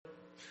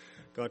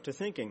got to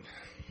thinking,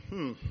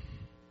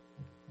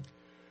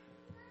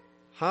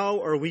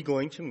 how are we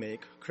going to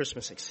make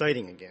Christmas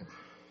exciting again?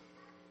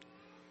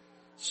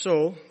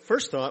 So,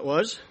 first thought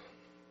was,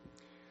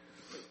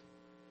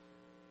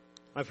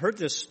 I've heard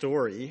this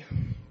story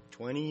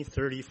 20,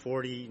 30,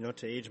 40, not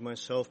to age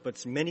myself,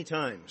 but many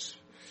times.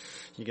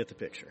 You get the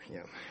picture,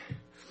 yeah.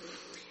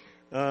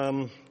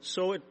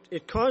 So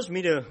it caused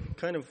me to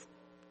kind of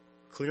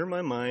clear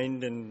my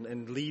mind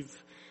and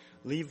leave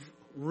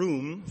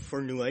room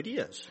for new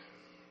ideas.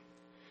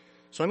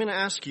 So I'm going to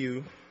ask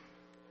you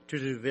to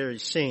do the very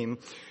same.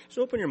 Just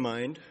open your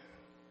mind,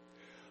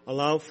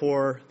 allow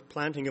for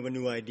planting of a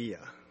new idea.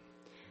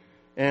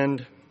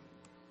 And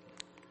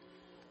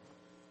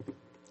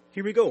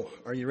here we go.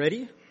 Are you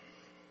ready?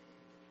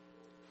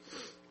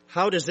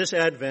 How does this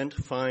Advent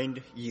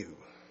find you?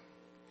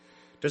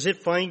 Does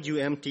it find you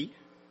empty?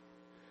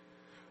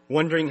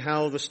 Wondering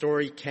how the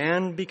story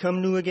can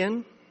become new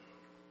again?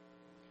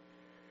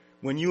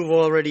 When you've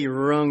already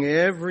wrung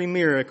every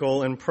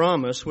miracle and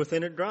promise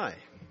within it dry?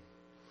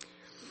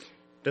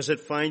 Does it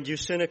find you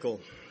cynical?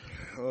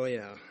 Oh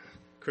yeah,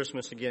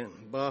 Christmas again,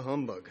 bah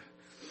humbug.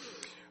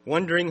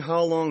 Wondering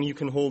how long you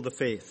can hold the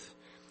faith,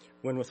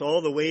 when with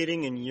all the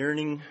waiting and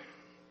yearning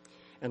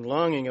and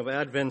longing of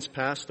Advent's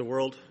past, the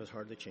world has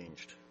hardly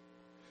changed.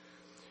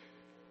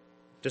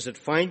 Does it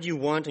find you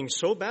wanting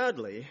so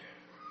badly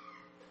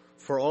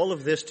for all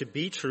of this to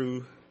be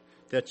true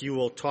that you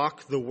will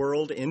talk the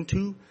world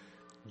into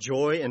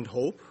joy and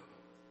hope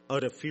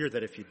out of fear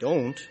that if you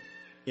don't,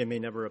 it may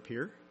never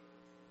appear?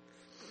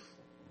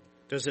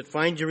 Does it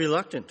find you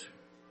reluctant?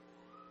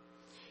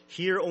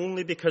 Here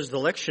only because the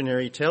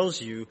lectionary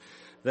tells you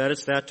that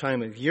it's that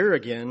time of year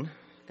again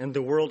and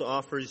the world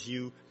offers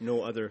you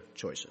no other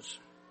choices.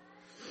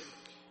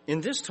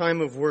 In this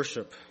time of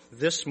worship,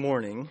 this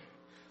morning,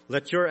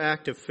 let your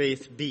act of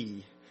faith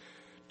be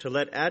to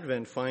let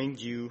Advent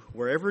find you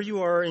wherever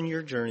you are in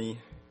your journey,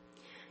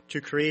 to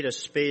create a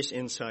space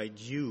inside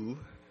you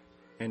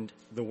and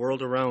the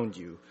world around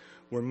you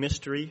where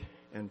mystery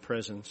and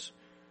presence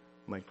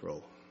might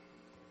grow.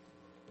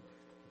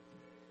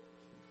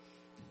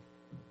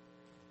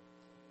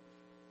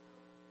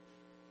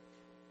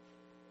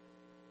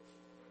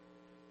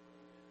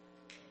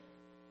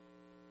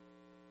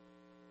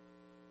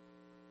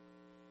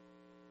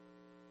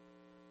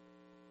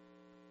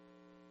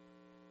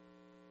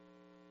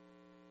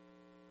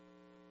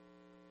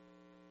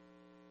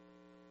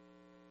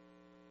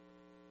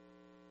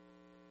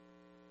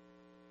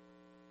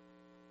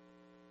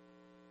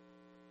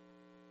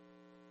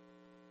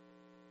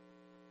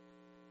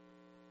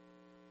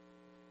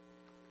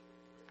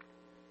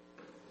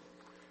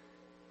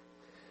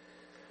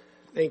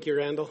 Thank you,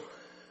 Randall.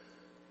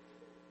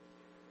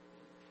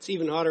 It's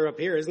even hotter up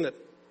here, isn't it?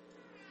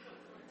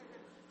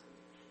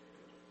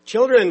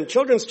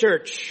 Children's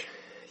church.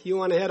 You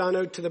want to head on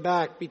out to the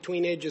back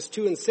between ages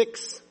 2 and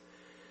 6.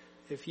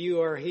 If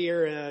you are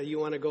here, you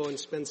want to go and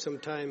spend some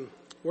time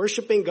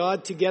worshiping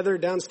God together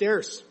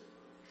downstairs.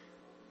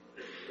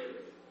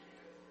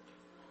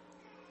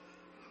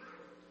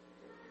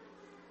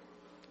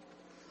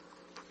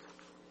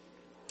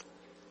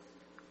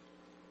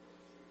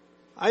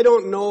 I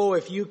don't know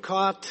if you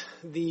caught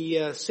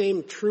the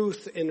same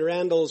truth in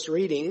Randall's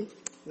reading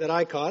that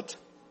I caught.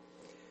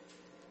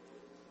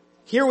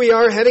 Here we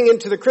are heading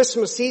into the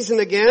Christmas season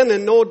again,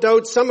 and no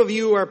doubt some of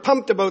you are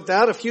pumped about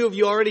that. A few of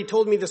you already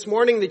told me this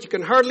morning that you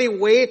can hardly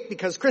wait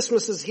because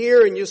Christmas is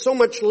here and you so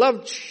much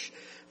love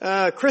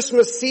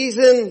Christmas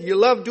season. You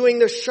love doing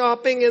the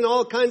shopping and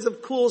all kinds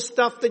of cool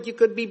stuff that you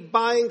could be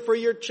buying for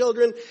your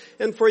children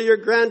and for your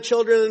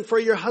grandchildren and for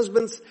your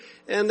husbands.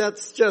 And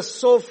that's just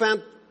so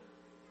fantastic.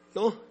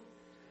 No?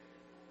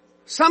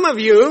 Some of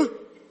you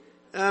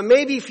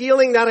may be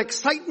feeling that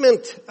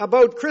excitement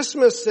about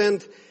Christmas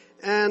and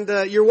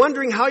you're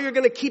wondering how you're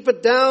going to keep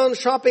it down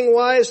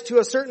shopping-wise to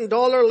a certain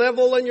dollar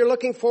level, and you're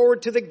looking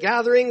forward to the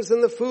gatherings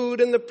and the food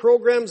and the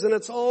programs, and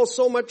it's all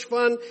so much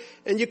fun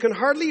and you can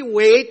hardly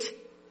wait.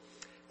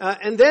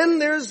 And then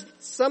there's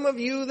some of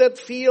you that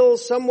feel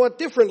somewhat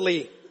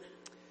differently.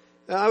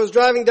 I was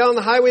driving down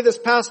the highway this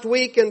past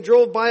week and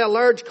drove by a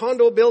large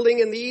condo building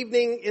in the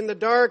evening in the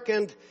dark,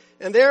 and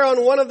there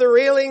on one of the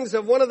railings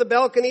of one of the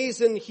balconies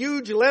in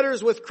huge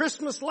letters with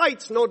Christmas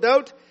lights, no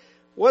doubt,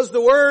 was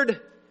the word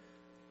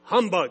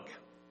humbug.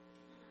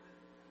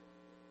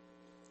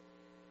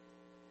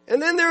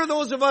 And then there are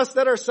those of us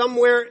that are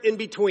somewhere in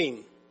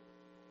between.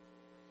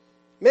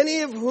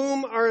 Many of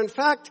whom are in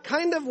fact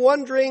kind of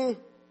wondering,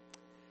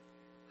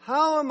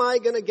 how am I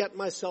going to get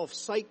myself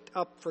psyched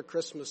up for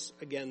Christmas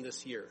again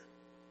this year?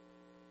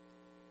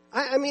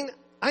 I mean,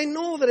 I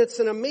know that it's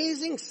an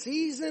amazing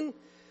season.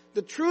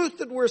 The truth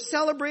that we're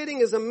celebrating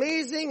is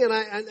amazing,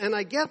 and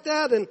I get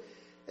that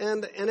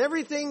and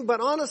everything,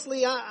 but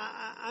honestly,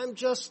 I'm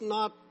just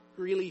not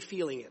really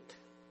feeling it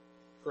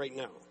right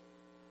now.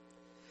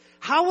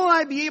 How will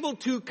I be able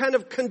to kind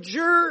of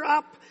conjure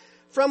up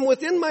from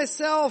within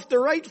myself the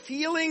right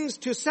feelings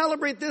to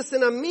celebrate this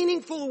in a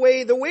meaningful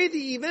way, the way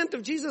the event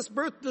of Jesus'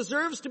 birth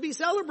deserves to be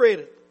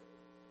celebrated?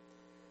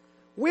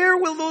 Where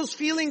will those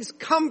feelings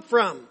come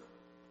from?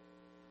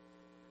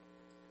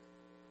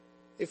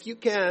 If you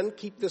can,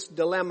 keep this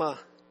dilemma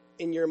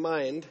in your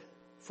mind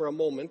for a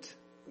moment.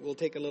 We'll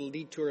take a little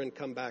detour and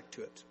come back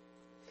to it.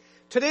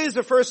 Today is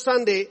the first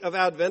Sunday of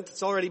Advent.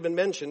 It's already been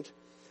mentioned.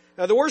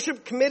 The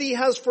worship committee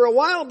has for a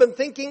while been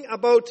thinking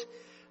about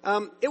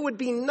it would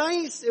be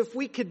nice if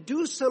we could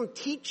do some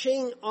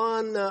teaching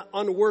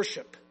on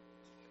worship.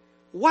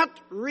 What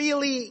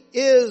really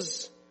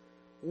is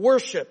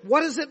worship?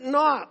 What is it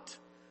not?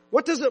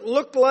 What does it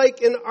look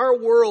like in our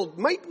world?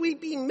 Might we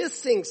be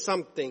missing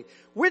something?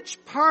 Which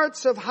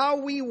parts of how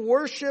we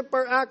worship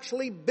are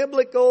actually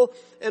biblical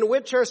and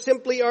which are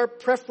simply our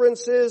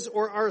preferences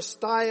or our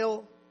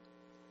style?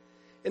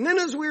 And then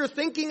as we were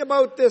thinking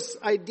about this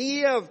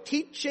idea of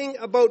teaching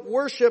about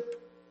worship,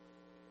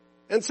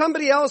 and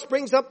somebody else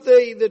brings up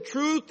the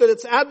truth that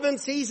it's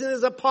Advent season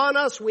is upon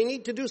us. We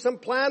need to do some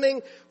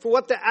planning for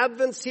what the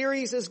Advent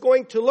series is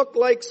going to look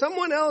like.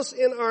 Someone else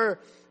in our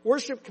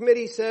worship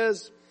committee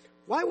says,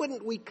 why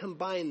wouldn't we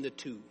combine the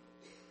two?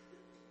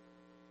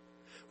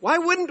 Why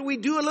wouldn't we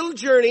do a little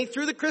journey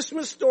through the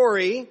Christmas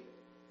story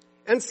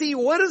and see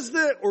what does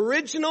the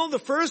original, the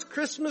first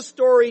Christmas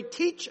story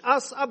teach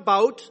us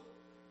about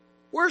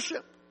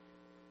worship?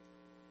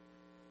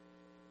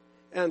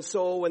 And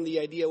so when the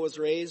idea was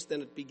raised,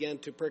 then it began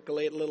to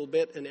percolate a little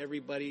bit, and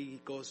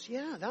everybody goes,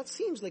 yeah, that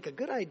seems like a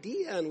good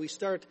idea. And we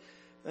start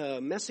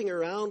messing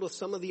around with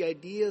some of the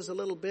ideas a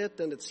little bit,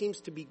 and it seems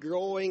to be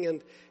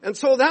growing. And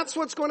so that's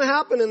what's going to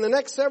happen in the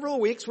next several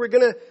weeks. We're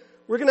going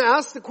to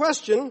ask the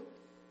question,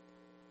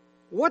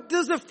 what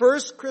does the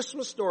first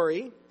Christmas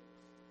story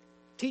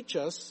teach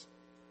us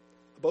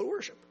about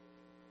worship?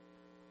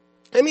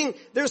 I mean,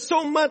 there's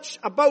so much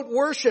about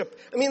worship.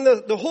 I mean,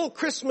 the whole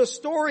Christmas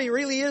story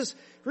really is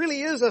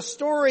a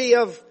story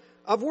of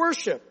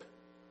worship.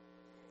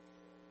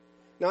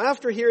 Now,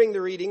 after hearing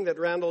the reading that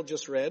Randall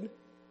just read,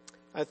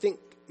 I think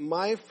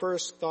my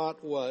first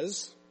thought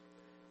was,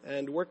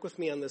 and work with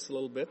me on this a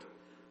little bit,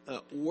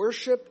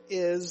 worship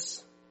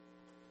is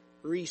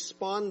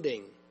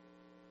responding.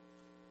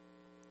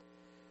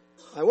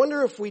 I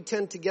wonder if we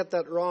tend to get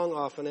that wrong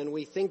often, and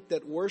we think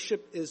that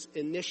worship is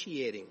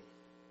initiating.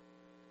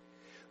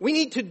 We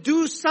need to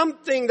do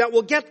something that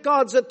will get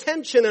God's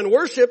attention, and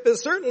worship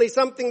is certainly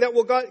something that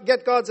will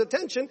get God's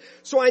attention.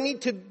 So I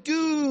need to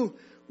do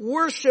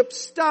worship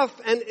stuff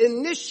and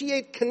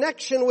initiate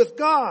connection with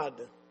God.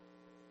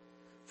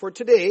 For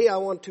today, I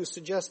want to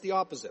suggest the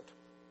opposite.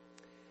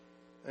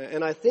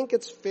 And I think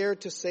it's fair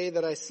to say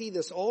that I see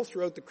this all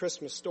throughout the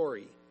Christmas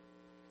story.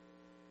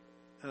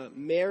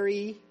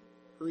 Mary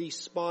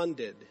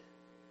responded.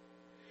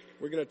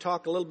 We're going to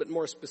talk a little bit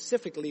more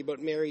specifically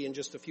about Mary in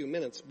just a few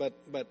minutes, but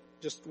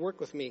just work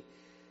with me.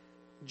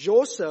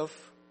 Joseph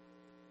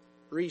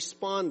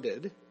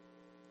responded.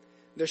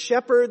 The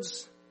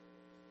shepherds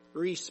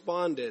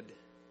responded.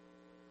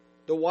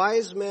 The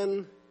wise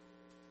men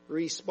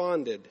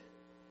responded.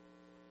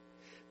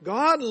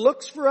 God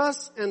looks for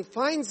us and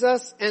finds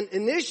us and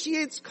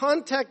initiates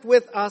contact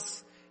with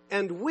us,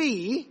 and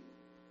we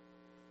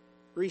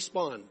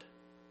respond.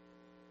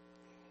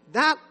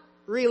 That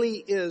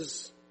really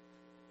is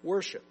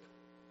worship.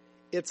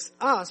 It's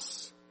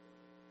us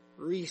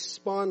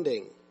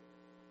responding.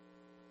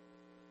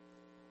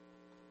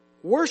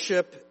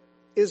 Worship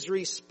is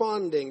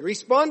responding.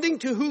 Responding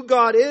to who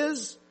God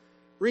is,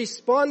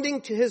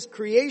 responding to His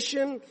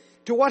creation,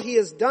 to what He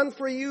has done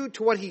for you,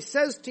 to what He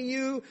says to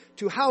you,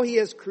 to how He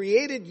has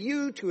created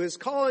you, to His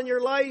call on your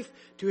life,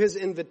 to His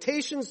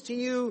invitations to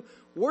you.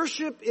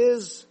 Worship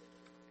is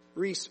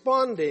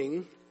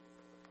responding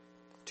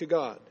to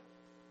God.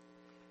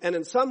 And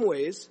in some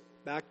ways,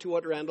 back to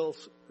what Randall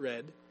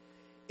read,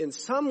 in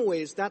some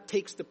ways that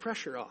takes the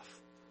pressure off.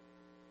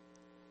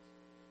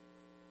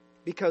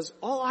 Because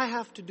all I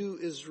have to do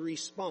is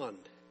respond.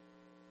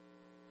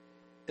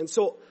 And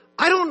so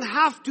I don't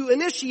have to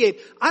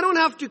initiate. I don't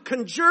have to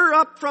conjure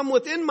up from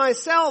within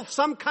myself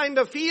some kind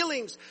of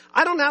feelings.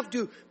 I don't have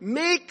to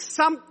make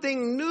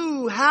something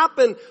new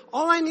happen.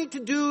 All I need to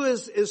do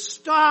is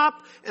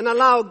stop and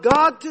allow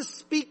God to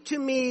speak to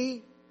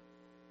me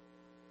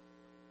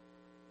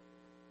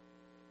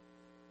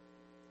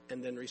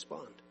and then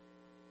respond.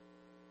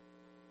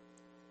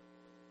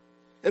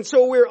 And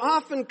so we're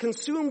often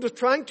consumed with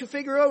trying to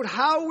figure out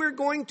how we're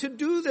going to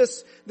do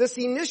this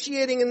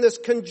initiating and this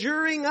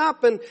conjuring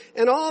up and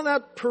all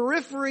that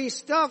periphery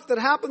stuff that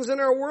happens in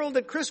our world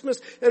at Christmas.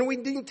 And we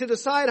need to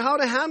decide how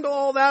to handle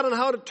all that and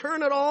how to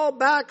turn it all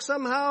back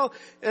somehow.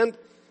 And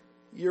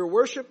your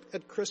worship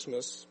at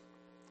Christmas,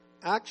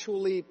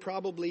 actually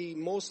probably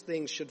most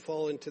things should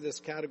fall into this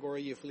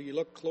category if you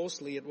look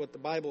closely at what the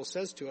Bible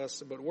says to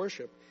us about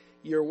worship.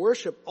 Your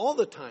worship all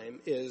the time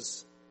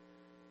is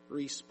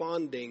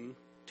responding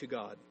to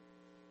God.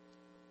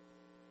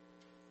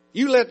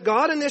 You let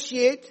God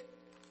initiate,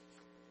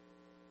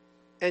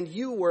 and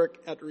you work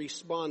at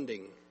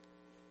responding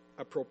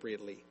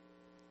appropriately.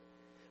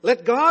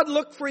 Let God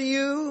look for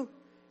you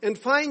and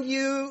find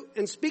you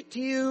and speak to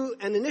you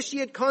and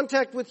initiate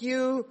contact with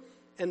you,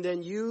 and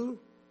then you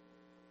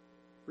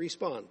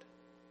respond.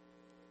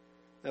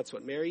 That's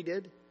what Mary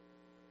did,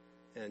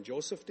 and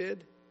Joseph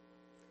did,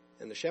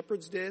 and the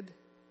shepherds did,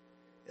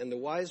 and the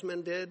wise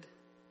men did.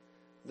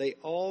 They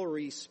all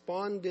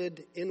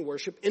responded in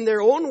worship, in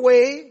their own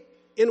way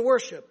in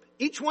worship.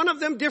 Each one of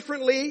them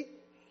differently,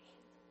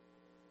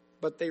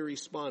 but they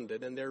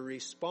responded, and their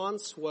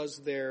response was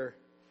their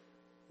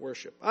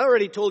worship. I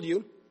already told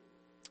you,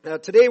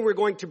 today we're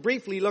going to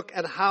briefly look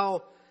at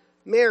how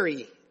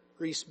Mary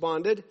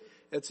responded.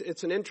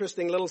 It's an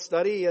interesting little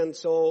study, and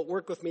so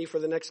work with me for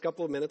the next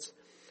couple of minutes.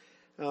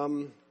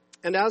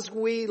 And as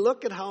we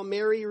look at how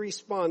Mary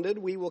responded,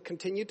 we will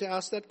continue to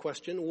ask that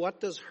question: what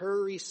does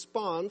her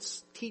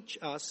response teach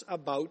us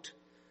about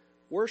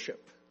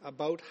worship,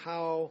 about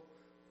how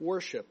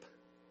worship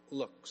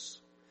looks?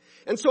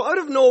 And so out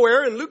of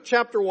nowhere, in Luke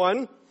chapter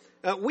 1,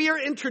 we are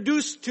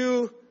introduced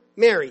to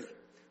Mary.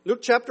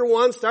 Luke chapter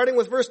 1, starting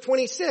with verse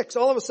 26,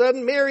 all of a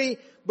sudden Mary,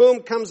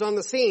 boom, comes on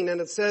the scene,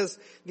 and it says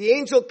the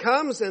angel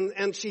comes and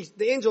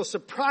the angel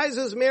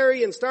surprises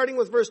Mary, and starting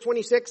with verse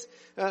 26,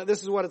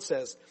 this is what it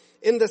says.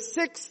 In the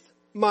 6th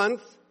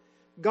month,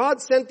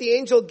 God sent the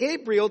angel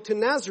Gabriel to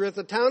Nazareth,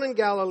 a town in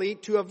Galilee,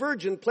 to a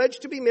virgin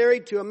pledged to be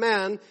married to a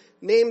man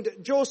named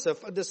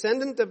Joseph, a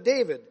descendant of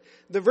David.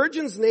 The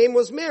virgin's name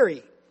was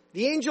Mary.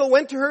 The angel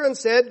went to her and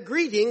said,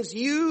 "Greetings,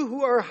 you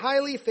who are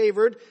highly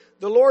favored,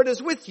 the Lord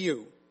is with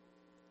you."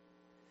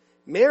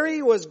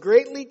 Mary was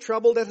greatly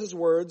troubled at his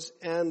words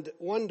and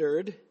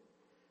wondered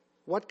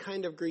what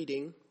kind of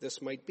greeting this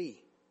might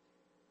be.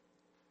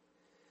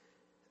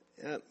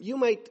 You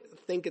might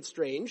think it's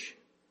strange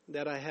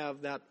that I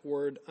have that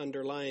word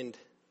underlined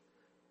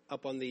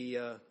up on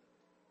the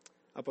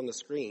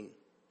screen.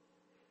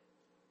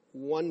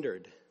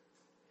 Wondered.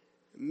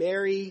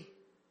 Mary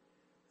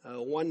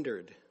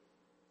wondered.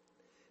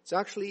 It's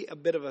actually a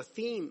bit of a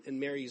theme in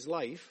Mary's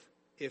life.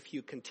 If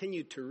you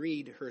continue to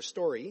read her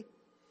story,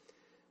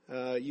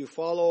 you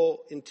follow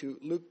into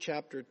Luke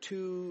chapter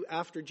 2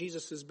 after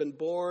Jesus has been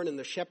born, and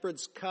the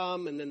shepherds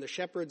come, and then the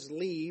shepherds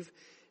leave.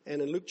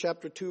 And in Luke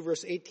chapter 2,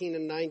 verse 18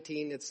 and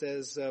 19, it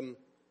says,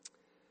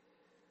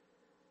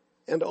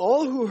 and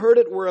all who heard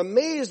it were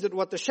amazed at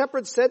what the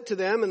shepherds said to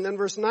them. And then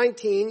verse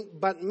 19,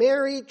 but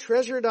Mary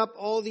treasured up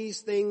all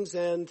these things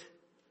and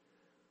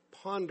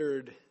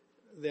pondered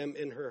them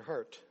in her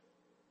heart.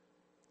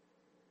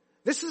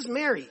 This is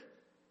Mary.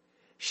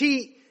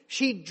 She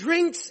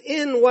drinks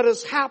in what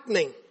is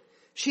happening.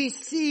 She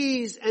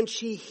sees and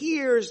she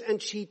hears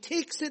and she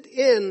takes it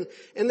in,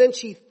 and then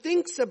she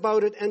thinks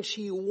about it and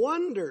she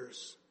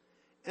wonders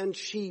and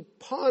she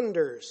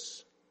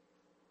ponders.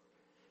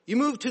 You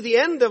move to the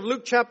end of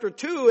Luke chapter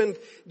 2, and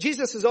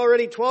Jesus is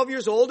already 12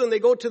 years old, and they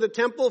go to the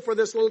temple for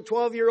this little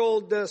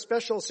 12-year-old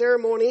special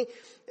ceremony.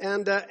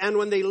 And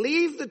when they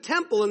leave the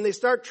temple and they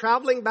start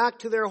traveling back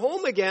to their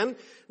home again,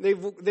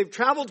 they've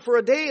traveled for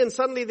a day, and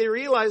suddenly they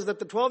realize that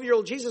the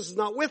 12-year-old Jesus is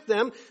not with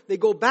them. They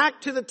go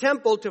back to the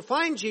temple to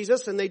find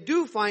Jesus, and they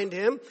do find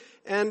him.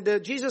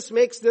 And Jesus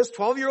makes this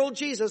 12-year-old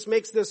Jesus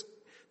makes this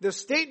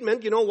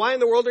statement, why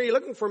in the world are you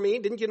looking for me?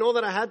 Didn't you know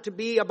that I had to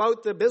be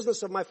about the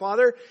business of my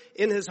Father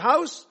in his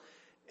house?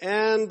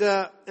 And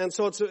then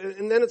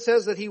it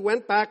says that he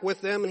went back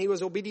with them and he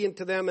was obedient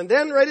to them. And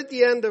then right at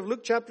the end of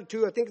Luke chapter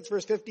 2, I think it's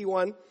verse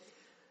 51,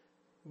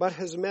 but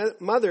his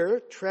mother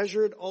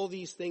treasured all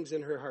these things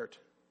in her heart.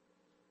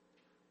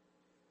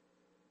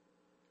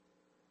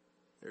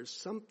 There's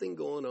something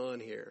going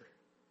on here.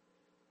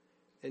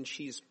 And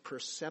she's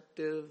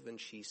perceptive, and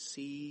she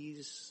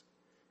sees,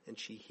 and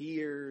she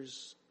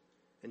hears,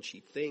 and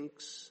she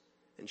thinks,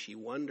 and she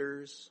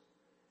wonders,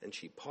 and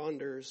she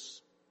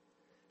ponders.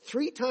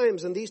 3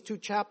 times in these 2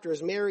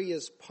 chapters, Mary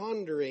is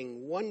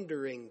pondering,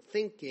 wondering,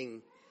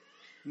 thinking,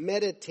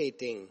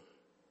 meditating,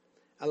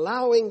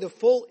 allowing the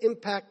full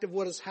impact of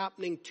what is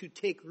happening to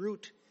take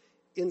root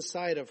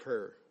inside of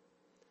her.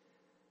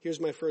 Here's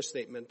my first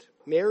statement.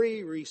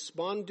 Mary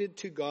responded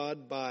to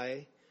God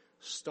by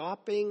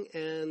stopping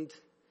and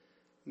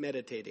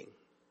meditating.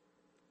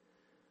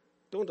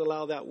 Don't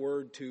allow that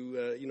word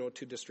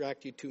to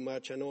distract you too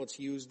much. I know it's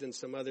used in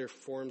some other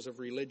forms of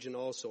religion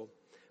also.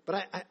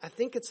 But I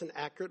think it's an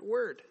accurate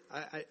word.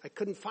 I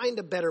couldn't find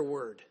a better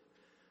word.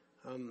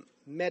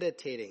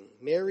 Meditating.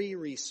 Mary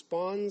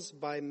responds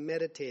by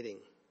meditating.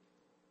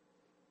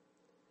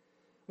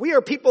 We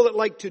are people that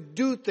like to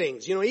do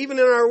things. Even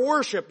in our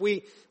worship,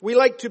 we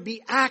like to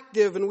be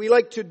active and we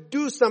like to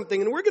do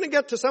something. And we're going to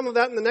get to some of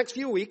that in the next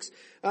few weeks.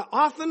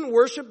 Often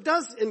worship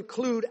does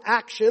include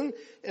action.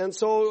 And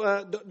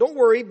so don't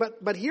worry.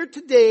 But here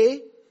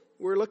today,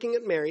 we're looking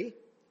at Mary.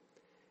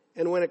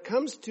 And when it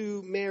comes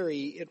to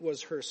Mary, it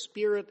was her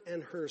spirit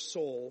and her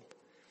soul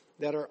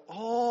that are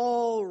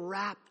all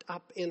wrapped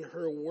up in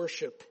her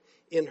worship,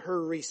 in her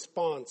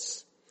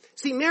response.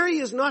 See, Mary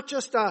is not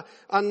just a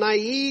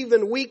naive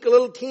and weak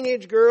little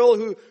teenage girl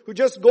who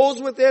just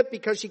goes with it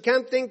because she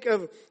can't think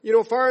of,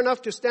 far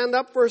enough to stand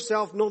up for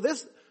herself. No,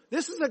 this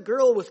is a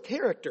girl with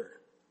character.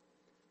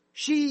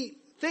 She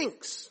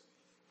thinks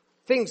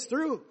things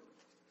through.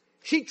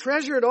 She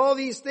treasured all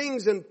these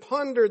things and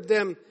pondered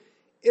them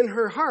in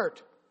her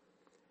heart.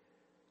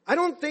 I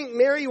don't think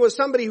Mary was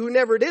somebody who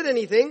never did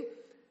anything.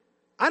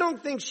 I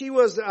don't think she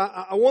was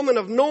a woman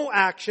of no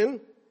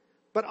action,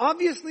 but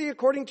obviously,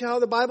 according to how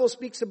the Bible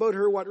speaks about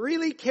her, what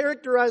really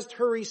characterized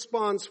her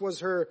response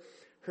was her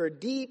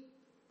deep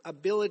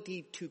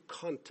ability to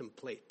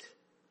contemplate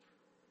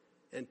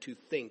and to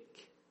think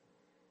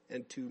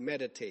and to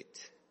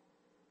meditate.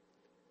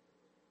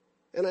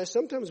 And I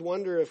sometimes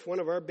wonder if one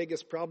of our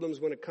biggest problems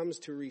when it comes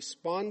to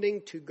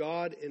responding to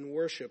God in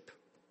worship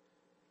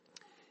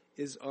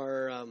is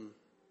our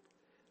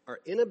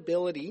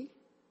inability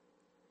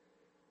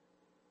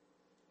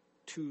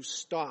to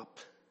stop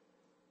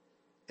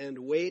and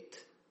wait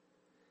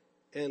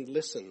and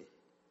listen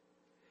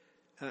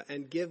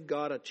and give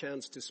God a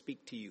chance to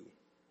speak to you.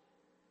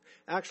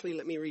 Actually,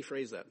 let me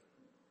rephrase that.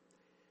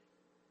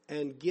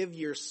 And give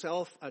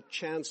yourself a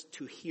chance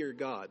to hear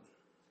God.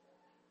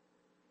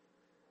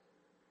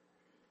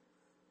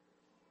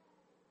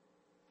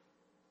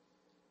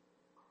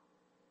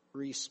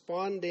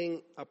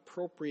 Responding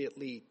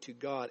appropriately to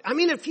God. I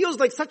mean, it feels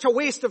like such a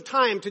waste of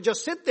time to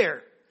just sit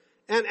there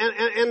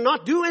and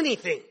not do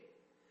anything.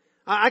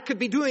 I could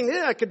be doing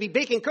this. I could be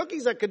baking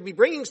cookies. I could be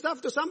bringing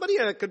stuff to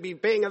somebody. I could be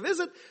paying a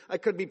visit. I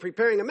could be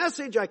preparing a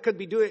message. I could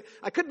be doing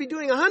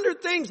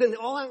 100 things, and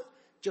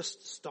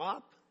just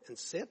stop and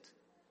sit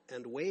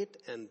and wait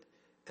and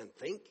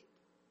think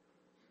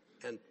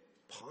and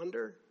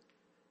ponder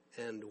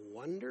and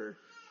wonder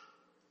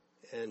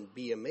and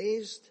be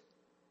amazed.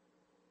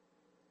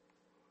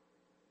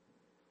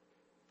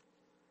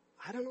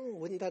 I don't know,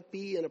 wouldn't that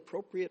be an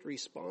appropriate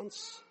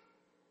response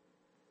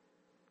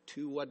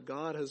to what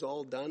God has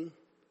all done?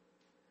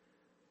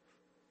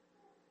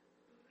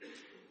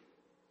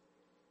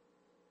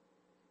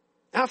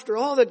 After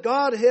all that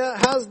God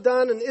has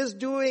done and is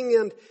doing,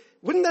 and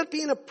wouldn't that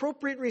be an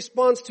appropriate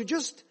response to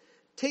just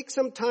take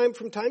some time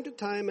from time to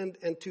time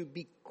and to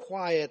be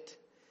quiet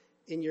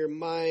in your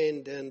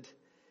mind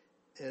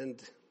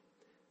and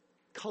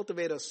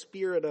cultivate a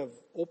spirit of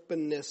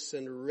openness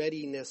and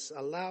readiness,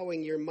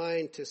 allowing your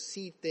mind to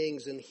see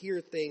things and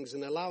hear things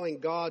and allowing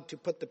God to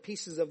put the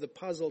pieces of the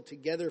puzzle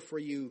together for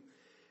you.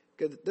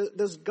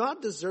 Does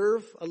God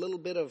deserve a little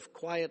bit of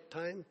quiet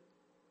time?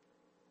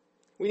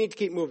 We need to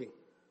keep moving.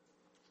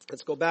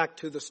 Let's go back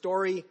to the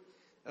story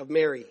of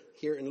Mary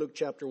here in Luke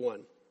chapter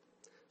 1.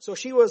 So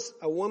she was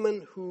a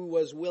woman who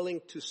was willing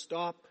to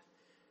stop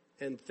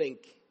and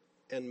think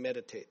and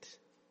meditate.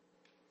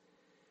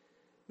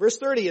 Verse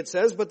 30 it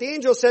says, "But the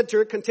angel said to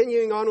her,"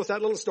 continuing on with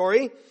that little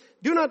story,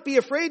 "Do not be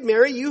afraid,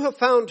 Mary, you have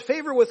found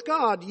favor with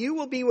God. You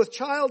will be with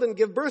child and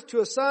give birth to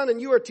a son,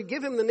 and you are to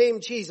give him the name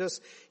Jesus.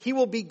 He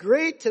will be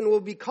great and will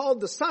be called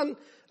the Son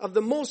of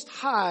the Most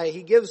High."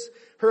 He gives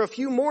her a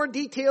few more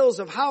details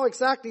of how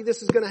exactly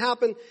this is going to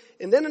happen.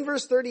 And then in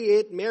verse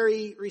 38,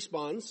 Mary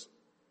responds,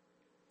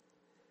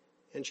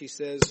 and she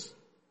says,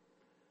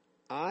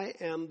 "I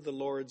am the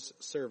Lord's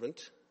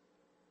servant.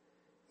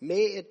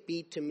 May it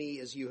be to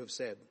me as you have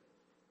said."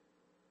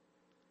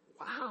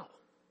 Wow.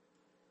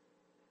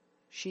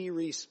 She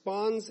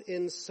responds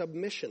in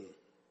submission.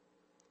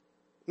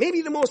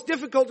 Maybe the most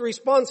difficult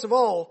response of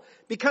all,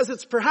 because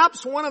it's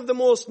perhaps one of the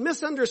most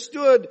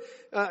misunderstood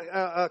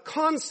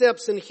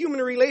concepts in human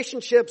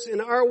relationships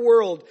in our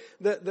world.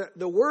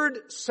 The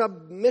word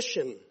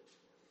submission.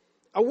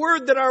 A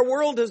word that our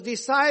world has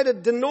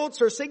decided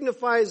denotes or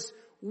signifies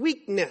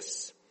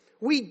weakness.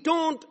 We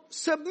don't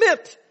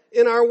submit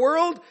in our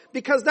world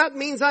because that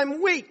means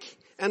I'm weak.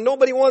 And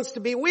nobody wants to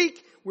be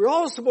weak. We're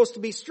all supposed to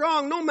be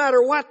strong no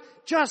matter what.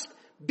 Just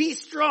be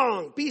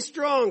strong. Be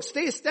strong.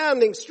 Stay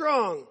standing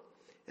strong.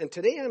 And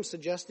today I'm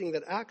suggesting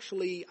that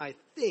actually I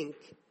think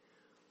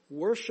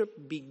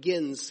worship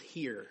begins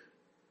here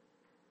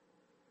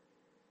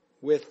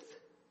with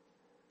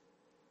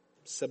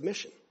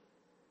submission.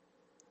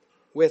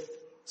 With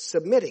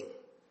submitting.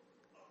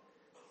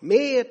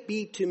 May it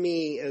be to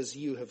me as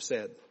you have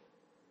said.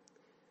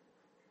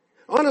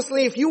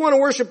 Honestly, if you want to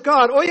worship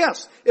God, oh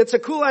yes, it's a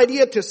cool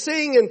idea to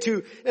sing and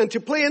to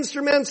play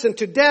instruments and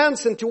to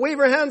dance and to wave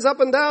our hands up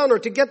and down or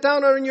to get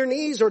down on your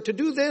knees or to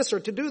do this or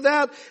to do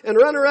that and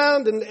run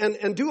around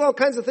and do all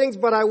kinds of things.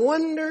 But I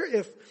wonder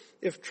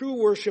if true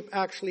worship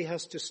actually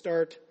has to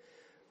start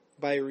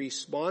by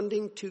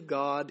responding to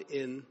God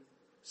in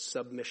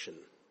submission.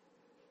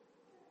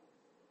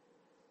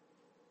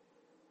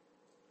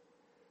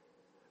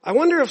 I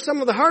wonder if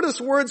some of the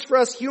hardest words for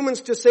us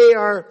humans to say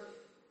are,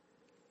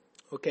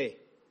 okay,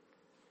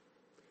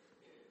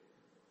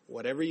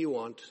 whatever you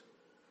want,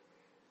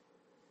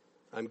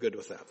 I'm good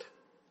with that.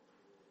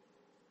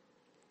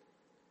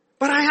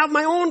 But I have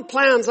my own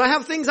plans. I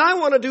have things I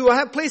want to do. I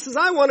have places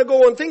I want to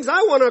go and things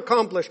I want to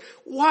accomplish.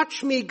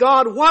 Watch me,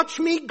 God. Watch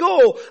me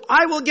go.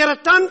 I will get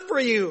it done for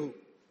you.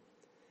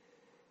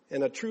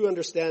 And a true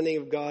understanding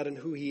of God and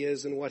who He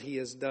is and what He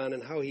has done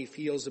and how He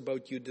feels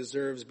about you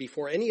deserves,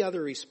 before any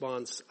other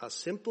response, a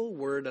simple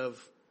word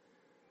of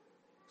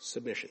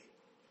submission.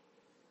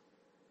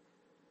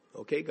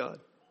 Okay, God,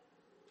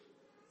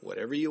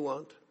 whatever you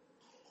want,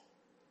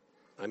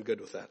 I'm good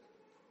with that.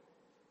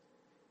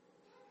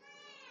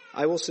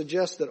 I will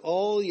suggest that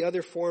all the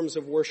other forms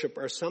of worship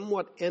are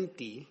somewhat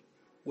empty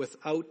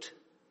without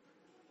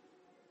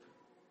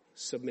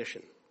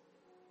submission.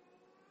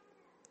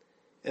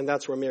 And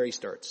that's where Mary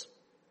starts.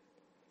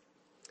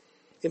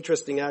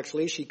 Interesting,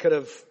 actually. She could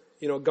have,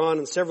 gone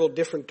in several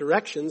different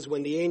directions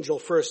when the angel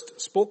first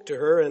spoke to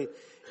her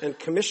and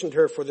commissioned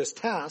her for this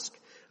task.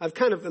 I've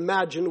kind of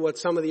imagined what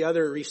some of the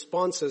other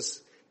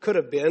responses could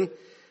have been.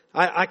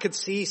 I could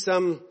see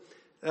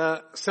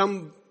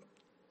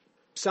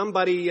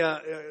somebody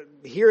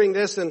hearing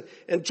this and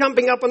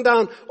jumping up and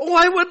down. Oh,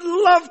 I would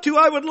love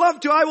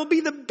to. I will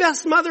be the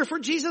best mother for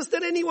Jesus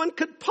that anyone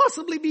could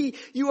possibly be.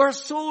 You are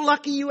so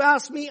lucky you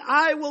asked me.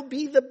 I will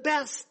be the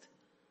best.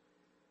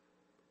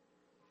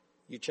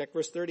 You check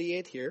verse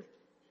 38 here.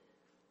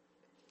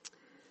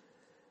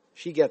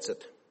 She gets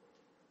it.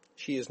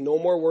 She is no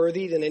more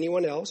worthy than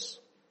anyone else.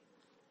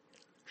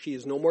 She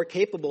is no more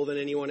capable than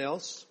anyone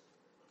else.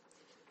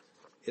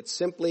 It's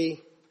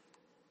simply,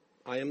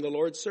 I am the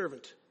Lord's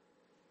servant.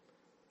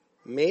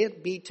 May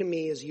it be to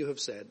me as you have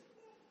said.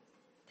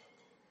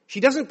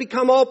 She doesn't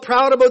become all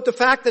proud about the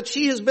fact that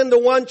she has been the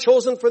one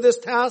chosen for this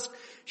task.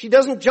 She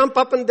doesn't jump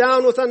up and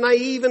down with a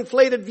naive,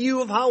 inflated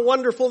view of how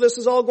wonderful this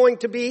is all going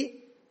to be.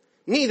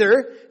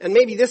 Neither, and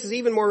maybe this is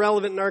even more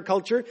relevant in our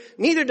culture,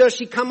 neither does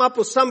she come up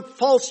with some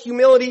false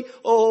humility.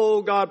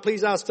 Oh God,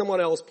 please ask someone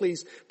else.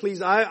 Please,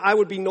 I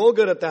would be no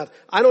good at that.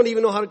 I don't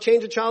even know how to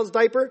change a child's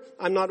diaper.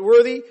 I'm not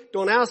worthy.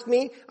 Don't ask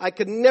me. I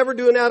could never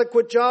do an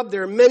adequate job.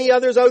 There are many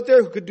others out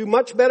there who could do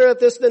much better at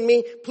this than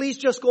me. Please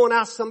just go and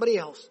ask somebody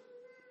else.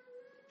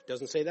 She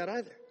doesn't say that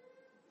either.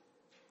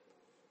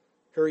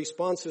 Her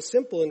response is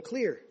simple and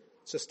clear.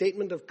 It's a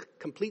statement of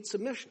complete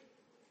submission.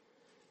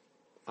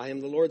 I am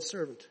the Lord's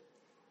servant.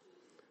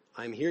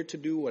 I'm here to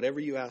do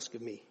whatever you ask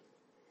of me.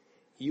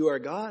 You are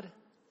God,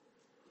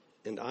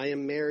 and I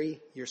am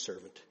Mary, your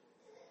servant.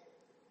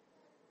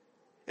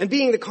 And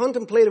being the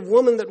contemplative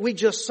woman that we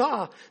just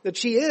saw that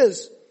she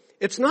is,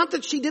 it's not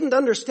that she didn't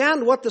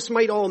understand what this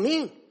might all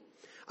mean.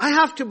 I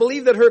have to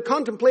believe that her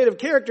contemplative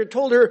character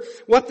told her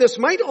what this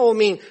might all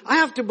mean. I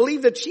have to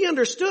believe that she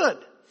understood.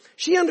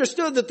 She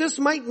understood that this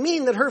might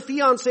mean that her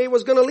fiancé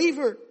was going to leave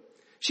her.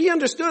 She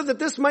understood that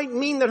this might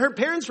mean that her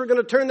parents were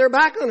going to turn their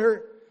back on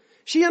her.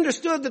 She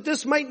understood that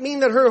this might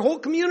mean that her whole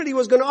community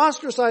was going to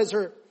ostracize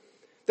her.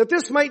 That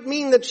this might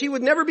mean that she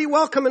would never be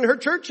welcome in her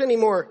church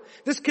anymore.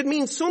 This could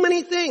mean so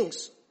many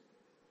things.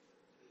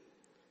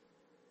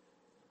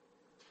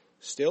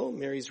 Still,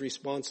 Mary's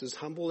response is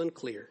humble and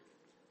clear.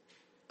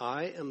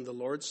 I am the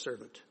Lord's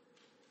servant.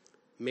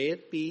 May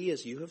it be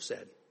as you have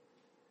said.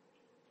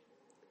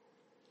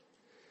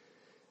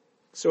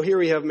 So here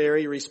we have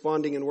Mary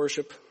responding in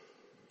worship,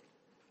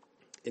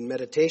 in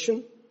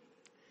meditation,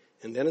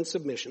 and then in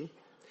submission.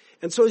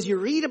 And so as you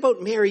read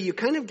about Mary, you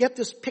kind of get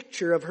this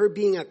picture of her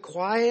being a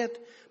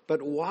quiet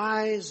but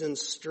wise and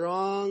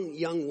strong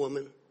young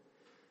woman.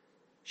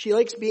 She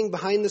likes being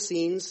behind the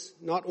scenes,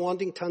 not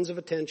wanting tons of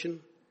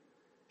attention.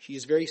 She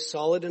is very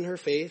solid in her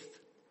faith.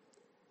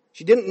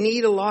 She didn't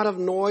need a lot of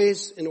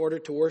noise in order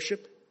to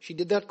worship. She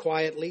did that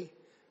quietly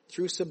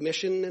through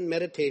submission and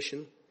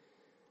meditation.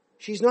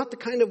 She's not the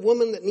kind of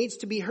woman that needs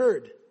to be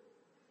heard.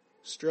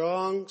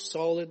 Strong,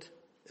 solid,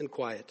 and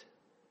quiet.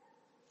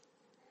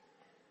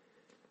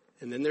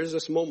 And then there's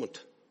this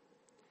moment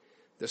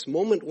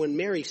when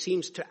Mary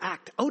seems to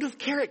act out of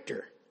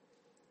character.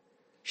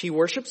 She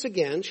worships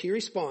again. She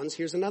responds.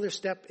 Here's another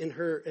step in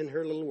her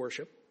little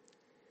worship.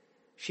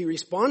 She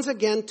responds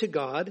again to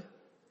God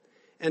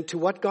and to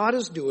what God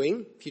is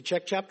doing. If you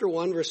check chapter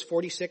 1, verse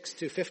 46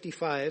 to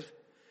 55,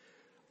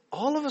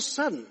 all of a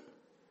sudden,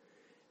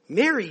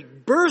 Mary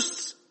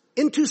bursts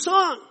into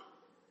song.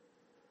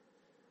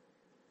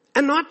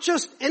 And not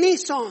just any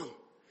song.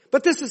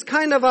 But this is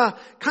kind of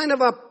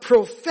a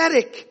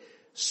prophetic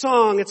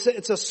song.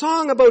 It's a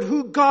song about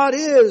who God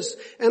is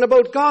and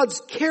about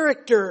God's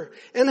character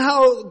and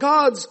how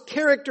God's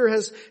character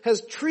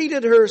has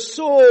treated her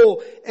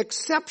so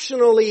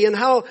exceptionally and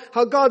how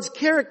God's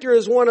character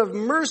is one of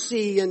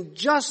mercy and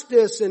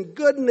justice and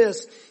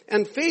goodness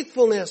and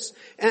faithfulness.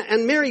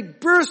 And Mary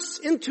bursts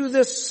into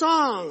this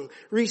song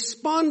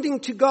responding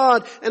to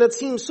God, and it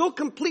seems so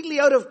completely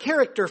out of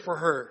character for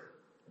her.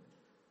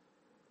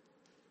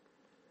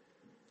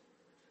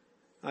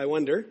 I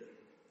wonder,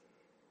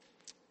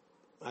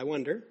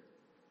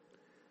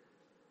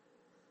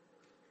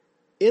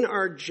 in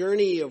our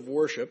journey of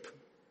worship,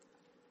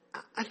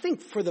 I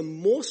think for the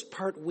most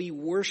part we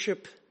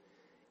worship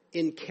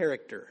in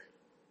character.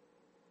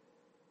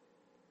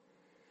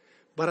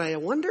 But I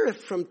wonder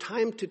if from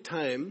time to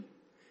time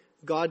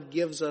God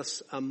gives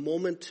us a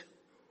moment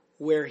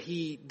where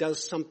He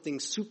does something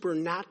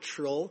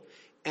supernatural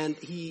and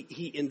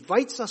He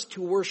invites us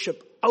to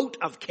worship out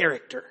of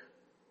character.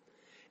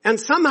 And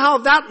somehow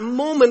that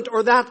moment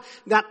or that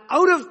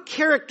out of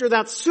character,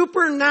 that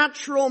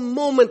supernatural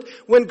moment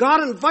when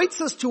God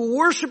invites us to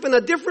worship in a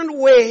different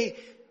way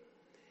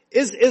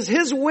is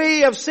His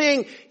way of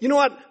saying, you know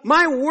what,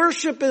 my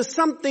worship is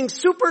something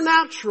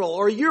supernatural,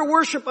 or your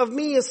worship of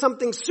me is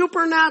something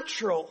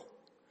supernatural.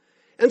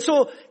 And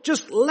so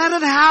just let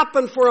it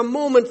happen for a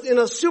moment in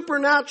a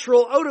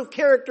supernatural, out of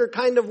character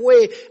kind of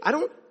way. I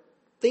don't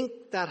think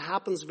that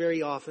happens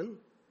very often.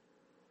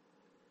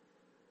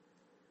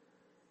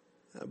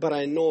 But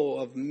I know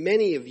of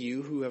many of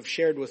you who have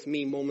shared with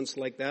me moments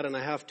like that, and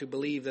I have to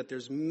believe that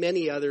there's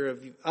many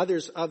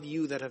others of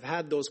you that have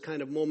had those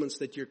kind of moments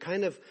that you're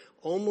kind of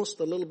almost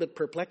a little bit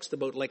perplexed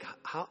about, like,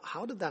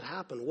 how did that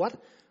happen?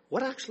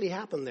 What actually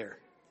happened there?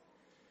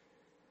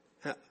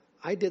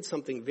 I did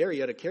something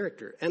very out of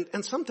character.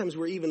 And sometimes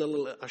we're even a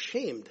little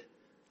ashamed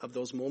of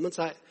those moments.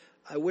 I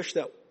wish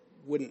that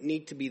wouldn't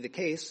need to be the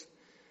case.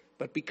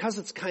 But because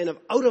it's kind of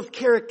out of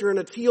character and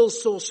it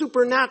feels so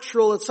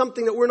supernatural, it's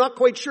something that we're not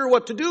quite sure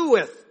what to do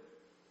with.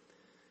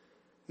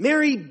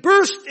 Mary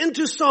burst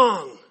into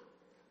song.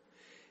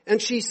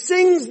 And she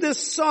sings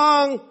this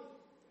song.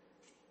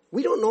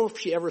 We don't know if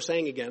she ever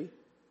sang again.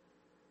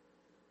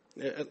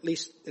 At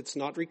least it's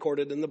not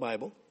recorded in the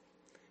Bible.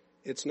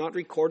 It's not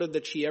recorded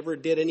that she ever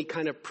did any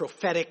kind of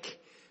prophetic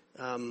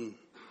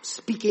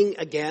speaking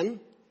again.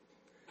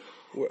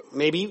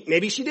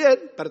 Maybe she did,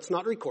 but it's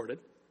not recorded.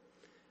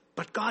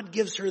 But God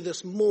gives her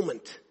this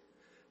moment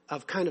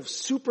of kind of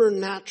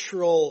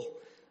supernatural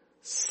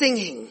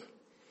singing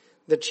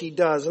that she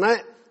does. And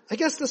I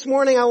guess this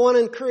morning I want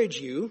to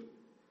encourage you.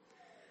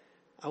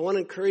 I want to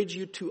encourage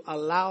you to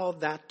allow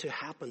that to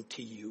happen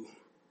to you.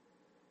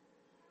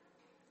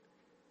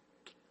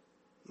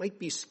 Might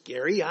be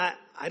scary, I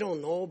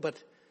don't know,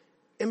 but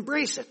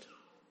embrace it.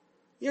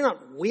 You're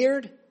not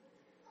weird.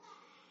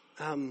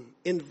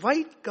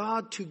 Invite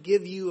God to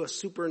give you a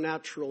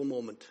supernatural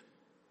moment.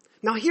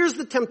 Now here's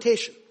the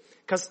temptation,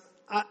 because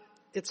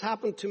it's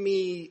happened to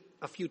me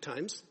a few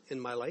times in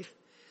my life.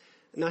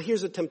 Now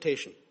here's the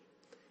temptation.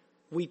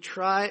 We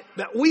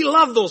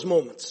love those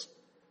moments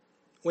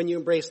when you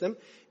embrace them,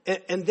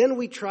 and then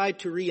we try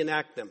to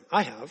reenact them.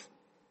 I have.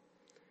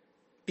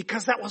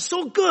 Because that was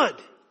so good.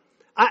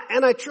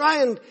 I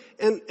try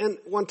and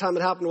one time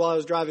it happened while I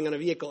was driving on a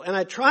vehicle, and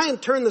I try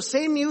and turn the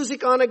same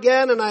music on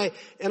again, and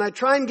I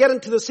try and get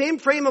into the same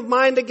frame of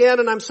mind again,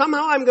 and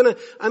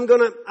I'm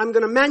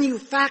gonna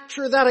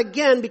manufacture that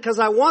again because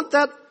I want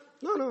that.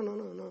 No.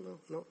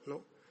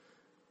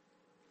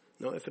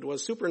 No, if it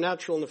was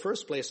supernatural in the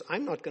first place,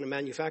 I'm not going to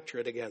manufacture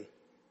it again.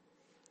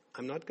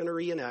 I'm not going to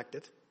reenact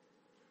it.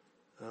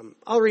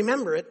 I'll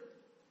remember it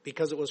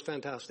because it was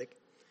fantastic.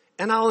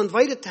 And I'll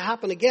invite it to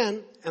happen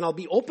again, and I'll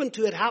be open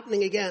to it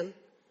happening again.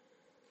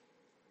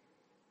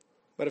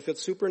 But if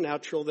it's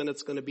supernatural, then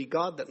it's going to be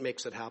God that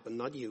makes it happen,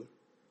 not you.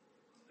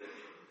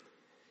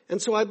 And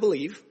so I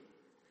believe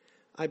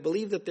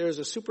that there's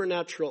a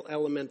supernatural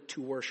element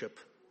to worship.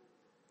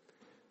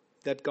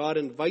 That God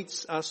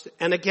invites us to,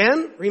 and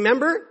again,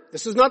 remember,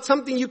 this is not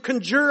something you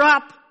conjure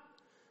up.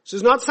 This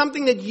is not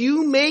something that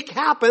you make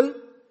happen.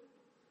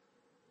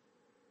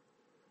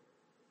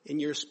 In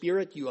your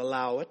spirit, you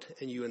allow it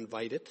and you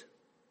invite it.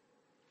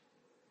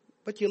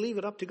 But you leave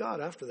it up to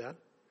God after that.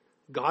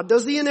 God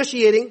does the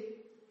initiating.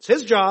 It's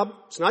His job.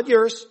 It's not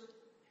yours.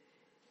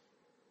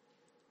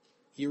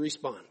 You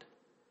respond.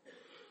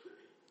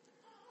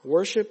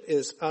 Worship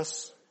is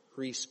us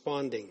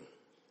responding.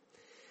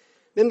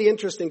 Then the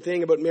interesting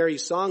thing about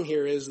Mary's song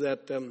here is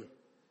that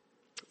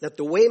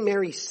the way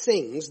Mary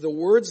sings, the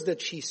words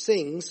that she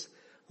sings,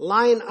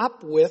 line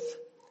up with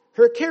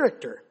her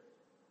character.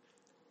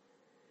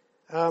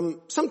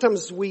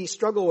 Sometimes we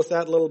struggle with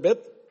that a little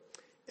bit,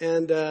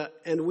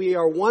 and we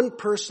are one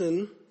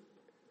person.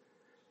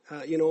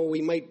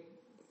 We might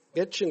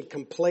bitch and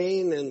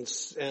complain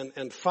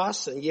and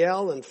fuss and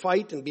yell and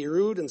fight and be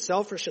rude and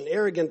selfish and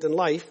arrogant in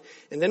life.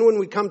 And then when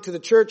we come to the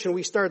church and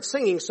we start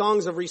singing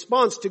songs of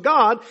response to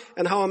God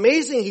and how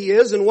amazing He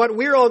is and what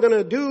we're all going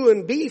to do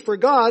and be for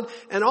God,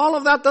 and all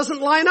of that doesn't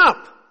line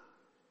up.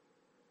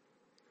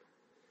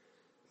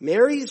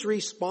 Mary's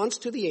response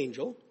to the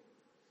angel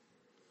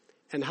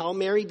and how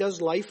Mary does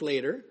life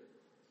later,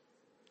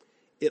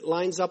 it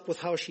lines up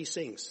with how she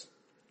sings.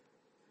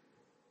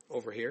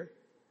 Over here,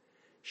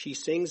 she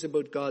sings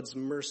about God's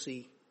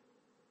mercy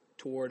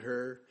toward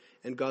her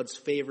and God's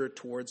favor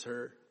towards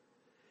her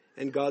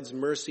and God's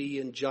mercy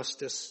and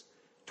justice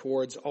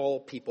towards all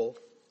people.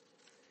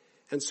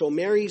 And so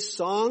Mary's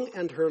song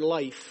and her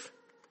life,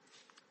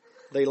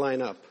 they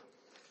line up.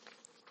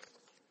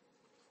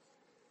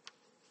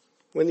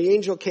 When the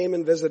angel came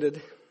and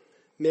visited,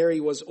 Mary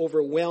was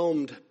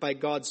overwhelmed by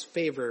God's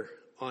favor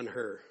on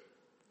her.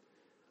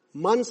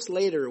 Months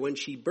later, when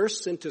she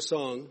bursts into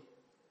song,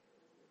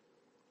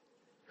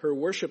 her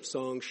worship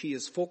song, she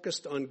is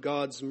focused on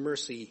God's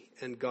mercy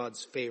and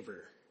God's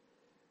favor.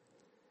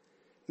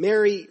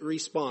 Mary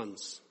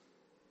responds.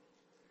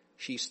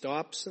 She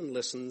stops and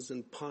listens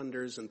and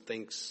ponders and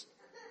thinks.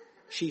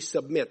 She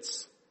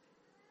submits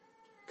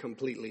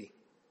completely.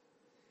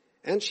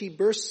 And she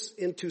bursts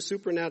into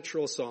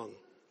supernatural song,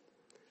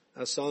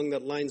 a song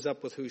that lines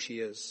up with who she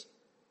is.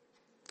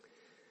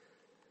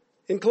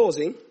 In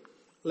closing,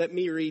 let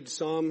me read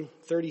Psalm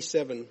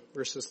 37,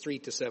 verses 3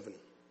 to 7.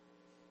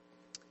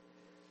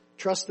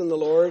 Trust in the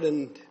Lord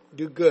and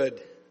do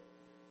good.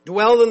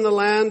 Dwell in the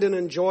land and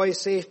enjoy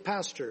safe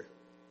pasture.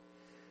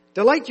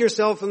 Delight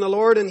yourself in the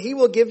Lord and He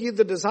will give you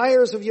the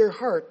desires of your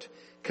heart.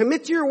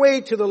 Commit your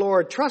way to the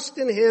Lord. Trust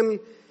in Him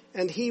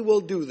and He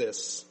will do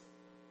this.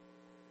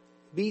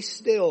 Be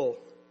still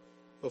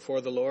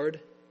before the Lord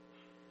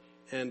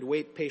and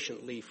wait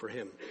patiently for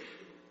him.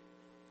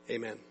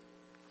 Amen.